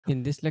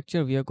In this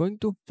lecture, we are going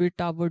to fit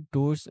our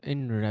doors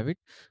in Revit.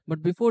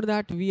 But before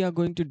that, we are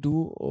going to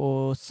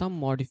do some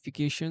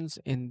modifications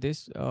in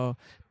this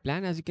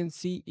plan. As you can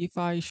see, if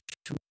I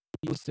show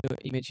you this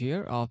image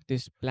here of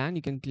this plan,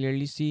 you can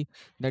clearly see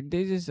that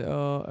this is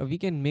we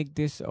can make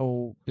this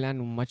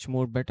plan much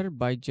more better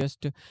by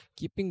just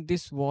keeping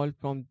this wall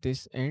from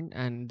this end,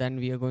 and then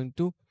we are going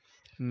to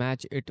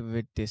match it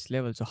with this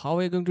level. So how are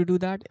we going to do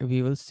that,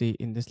 we will see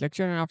in this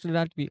lecture, and after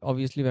that we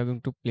obviously are going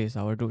to place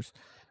our doors.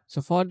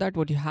 So for that,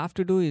 what you have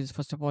to do is,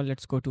 first of all,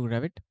 let's go to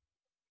Revit.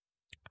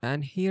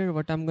 And here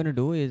what I'm going to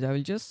do is I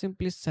will just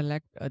simply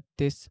select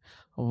this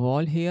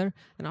wall here,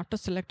 and after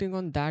selecting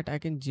on that, I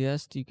can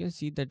just, you can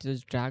see that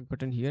there's drag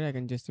button here. I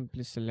can just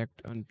simply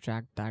select and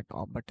drag that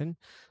off button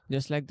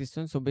just like this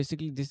one. So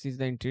basically this is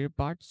the interior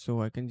part,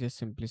 so I can just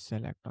simply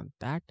select on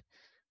that,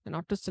 and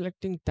after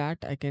selecting that,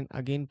 I can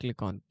again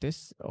click on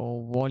this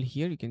wall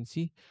here. You can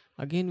see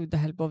again, with the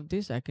help of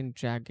this, I can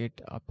drag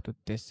it up to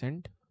this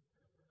end.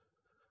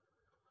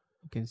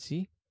 You can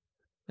see,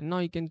 and now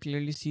you can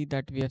clearly see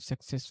that we have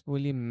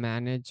successfully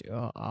managed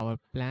our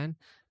plan,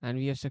 and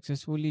we have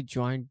successfully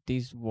joined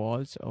these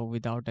walls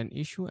without an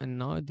issue, and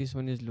now this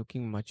one is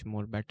looking much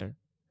more better.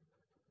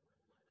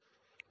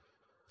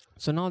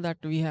 So now that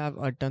we have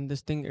done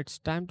this thing, it's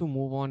time to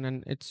move on,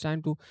 and it's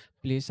time to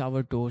place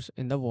our doors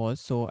in the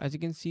walls. So as you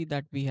can see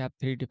that we have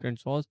three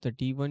different walls, the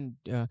D1,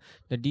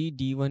 the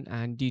D1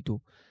 and D2.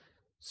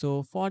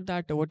 So for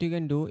that, what you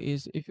can do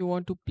is, if you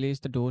want to place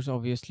the doors,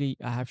 obviously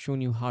I have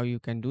shown you how you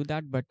can do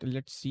that, but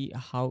let's see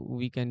how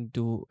we can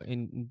do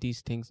in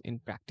these things in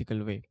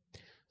practical way.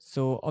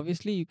 So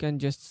obviously you can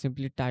just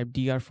simply type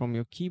DR from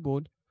your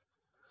keyboard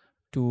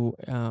to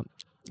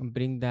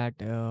bring that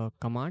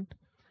command.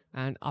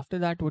 And after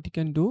that, what you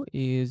can do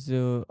is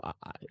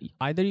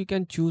either you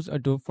can choose a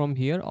door from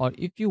here, or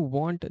if you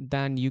want,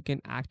 then you can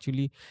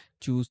actually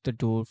choose the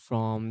door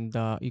from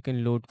the, you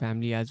can load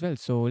family as well.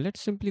 So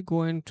let's simply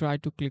go and try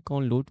to click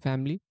on load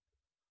family.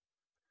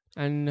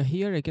 And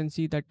here I can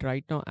see that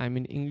right now I'm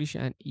in English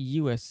and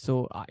US.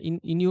 So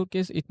in your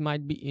case, it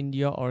might be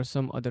India or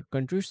some other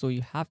country, so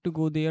you have to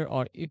go there,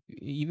 or if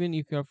even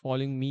if you're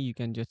following me, you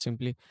can just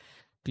simply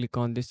click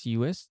on this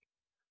US.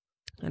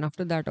 And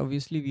after that,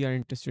 obviously we are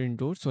interested in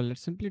doors, so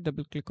let's simply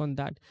double click on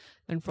that,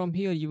 and from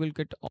here you will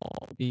get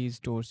all these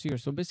doors here.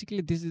 So basically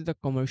this is the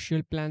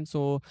commercial plan.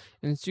 So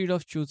instead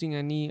of choosing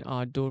any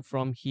door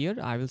from here,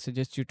 I will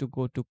suggest you to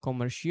go to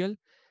commercial,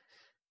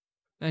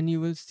 and you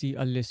will see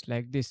a list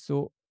like this.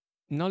 So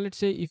now let's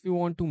say if you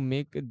want to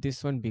make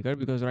this one bigger,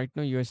 because right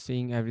now you are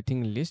seeing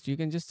everything list, you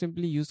can just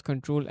simply use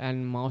control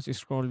and mouse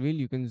scroll wheel.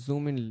 You can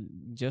zoom in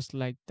just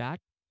like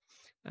that,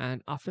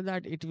 and after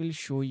that it will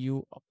show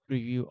you a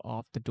preview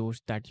of the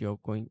doors that you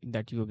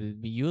will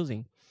be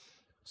using.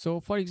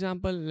 So for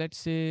example, let's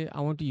say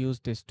I want to use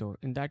this door.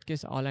 In that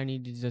case, all I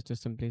need is just to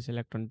simply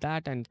select on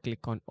that and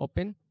click on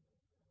open.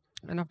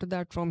 And after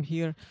that, from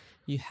here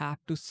you have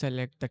to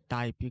select the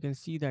type. You can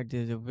see that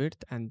there's a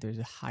width and there's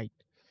a height.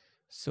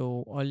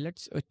 So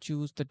let's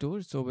choose the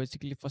door. So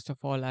basically, first of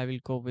all, I will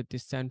go with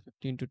this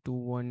 715 to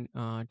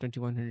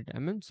 2100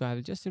 mm. So I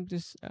will just simply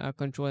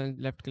control and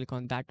left click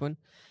on that one,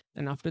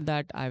 and after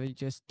that I will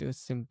just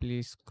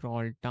simply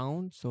scroll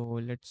down. So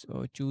let's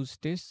choose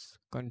this,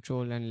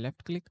 control and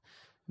left click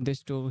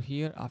this door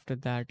here. After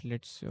that,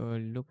 let's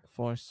look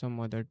for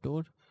some other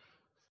door.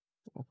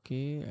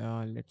 Okay,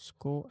 let's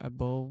go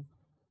above.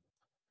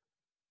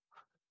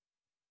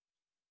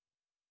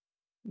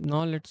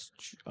 Now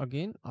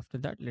again, after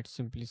that, let's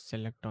simply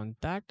select on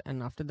that,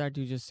 and after that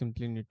you just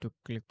simply need to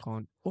click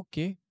on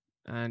OK,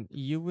 and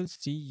you will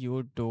see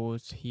your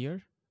doors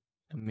here.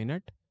 A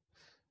minute.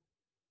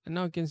 And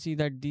now you can see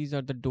that these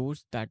are the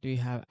doors that we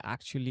have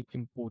actually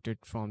imported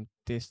from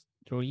this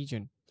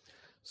region.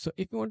 So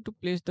if you want to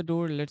place the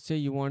door, let's say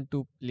you want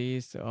to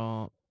place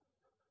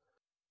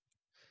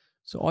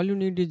so all you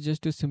need is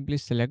just to simply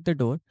select the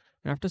door.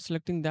 And after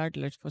selecting that,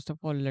 let's first of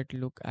all let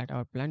look at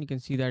our plan. You can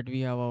see that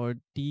we have our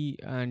D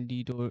and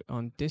D door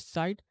on this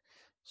side.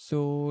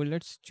 So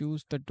let's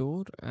choose the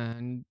door,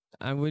 and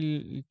I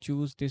will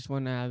choose this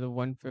one as a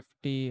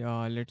 150.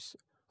 Let's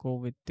go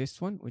with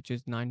this one, which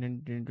is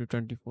 900 into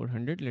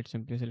 2400. Let's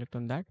simply select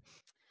on that.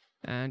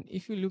 And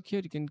if you look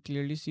here, you can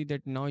clearly see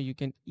that now you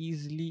can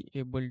easily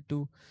able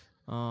to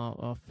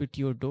fit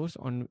your doors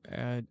on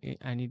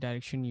any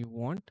direction you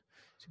want.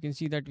 So you can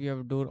see that we have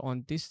a door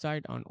on this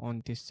side and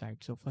on this side.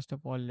 So first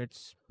of all,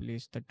 let's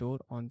place the door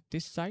on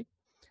this side.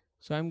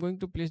 So I'm going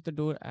to place the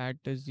door at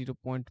 0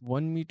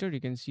 0.1 meter. You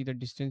can see the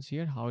distance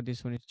here, how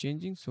this one is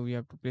changing. So we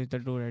have to place the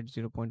door at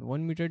 0 0.1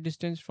 meter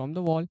distance from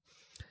the wall.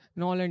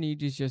 And all I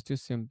need is just to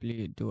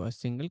simply do a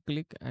single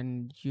click,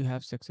 and you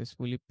have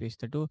successfully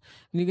placed the door.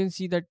 And you can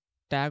see that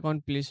tag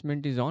on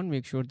placement is on.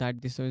 Make sure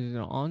that this is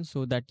on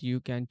so that you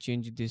can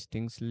change these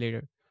things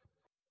later.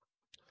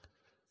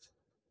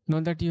 Now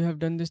that you have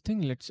done this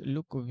thing, let's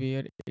look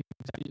where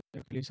exactly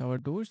we place our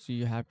doors. So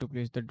you have to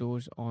place the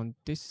doors on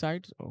this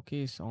side.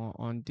 Okay, so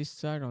on this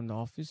side, on the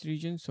office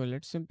region. So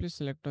let's simply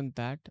select on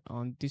that,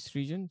 on this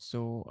region.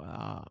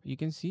 So you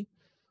can see,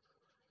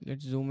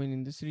 let's zoom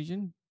in this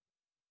region.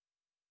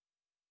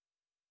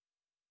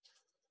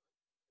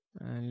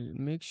 and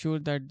make sure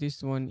that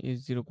this one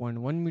is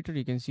 0.1 meter.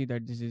 You can see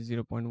that this is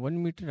 0.1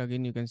 meter.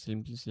 Again, you can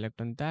simply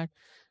select on that,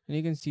 and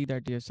you can see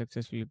that you have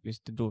successfully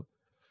placed the door.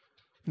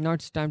 Now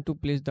it's time to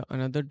place the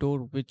another door,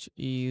 which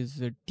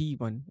is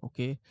D1.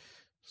 Okay,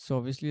 so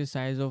obviously the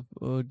size of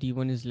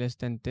D1 is less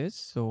than this,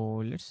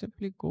 so let's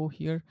simply go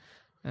here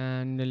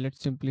and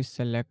let's simply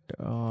select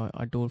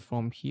a door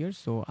from here.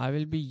 So I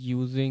will be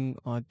using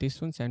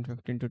this one,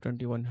 715 to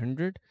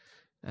 2100,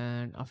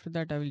 and after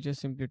that I will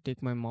just simply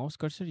take my mouse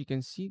cursor. You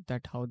can see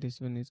that how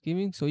this one is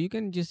giving, so you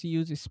can just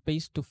use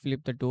space to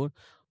flip the door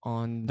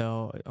on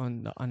the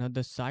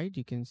another side.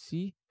 You can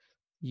see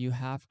you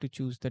have to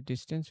choose the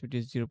distance, which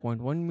is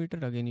 0.1 meter.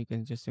 Again, you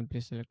can just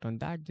simply select on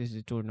that. This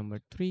is door number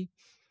 3,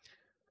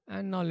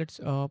 and now let's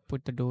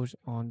put the doors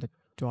on the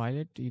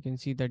toilet. You can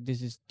see that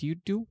this is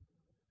D2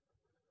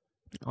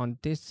 on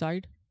this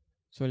side,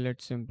 so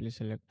let's simply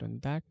select on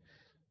that.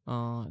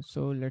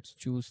 So let's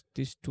choose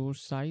this door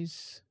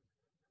size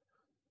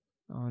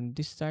on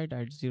this side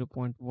at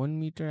 0.1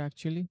 meter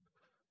actually.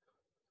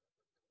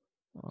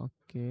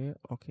 Okay,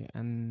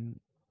 and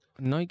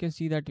now you can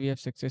see that we have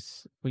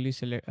successfully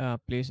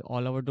placed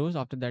all our doors.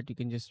 After that, you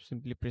can just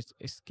simply press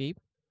escape.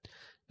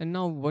 And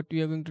now what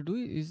we are going to do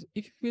is,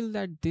 if you feel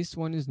that this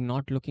one is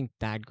not looking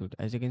that good,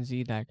 as you can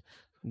see that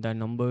the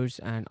numbers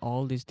and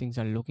all these things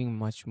are looking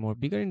much more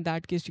bigger, in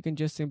that case you can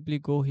just simply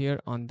go here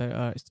on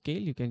the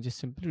scale. You can just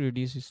simply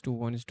reduce this to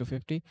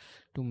 1:50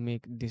 to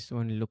make this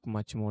one look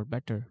much more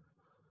better.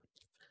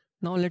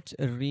 Now let's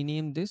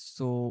rename this.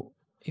 So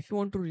if you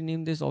want to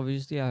rename this,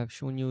 obviously I have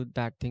shown you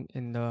that thing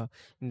in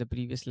the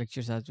previous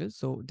lectures as well.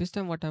 So this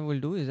time what I will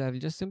do is I will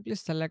just simply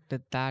select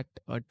that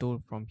tool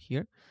from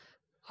here.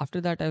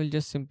 After that I will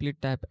just simply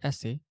type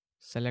SA,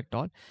 select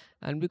all,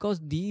 and because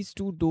these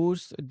two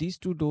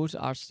doors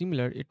are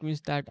similar, it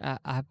means that I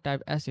have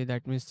typed SA,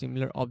 that means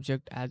similar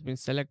object has been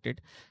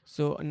selected.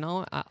 So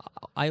now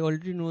I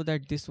already know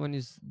that this one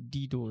is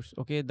D doors.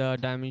 Okay, the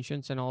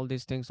dimensions and all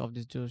these things of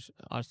these doors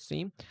are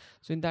same.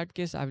 So in that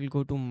case I will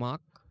go to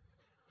mark.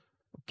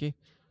 Okay,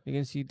 you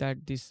can see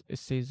that this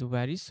says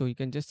varies, so you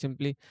can just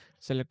simply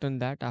select on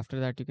that. After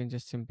that you can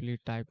just simply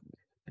type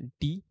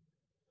D,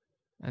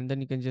 and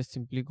then you can just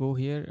simply go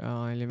here,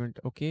 element.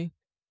 Okay,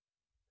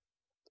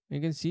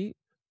 you can see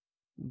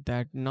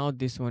that now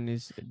this one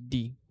is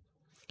D.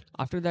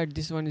 After that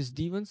this one is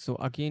D1, so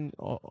again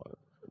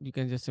you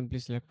can just simply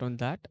select on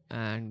that,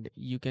 and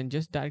you can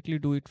just directly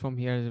do it from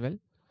here as well.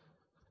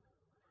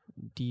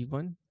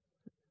 D1,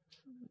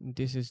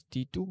 this is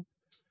D2.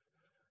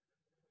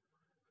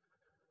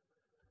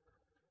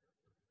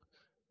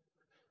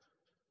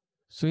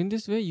 So in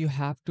this way you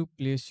have to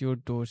place your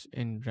doors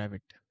in Revit.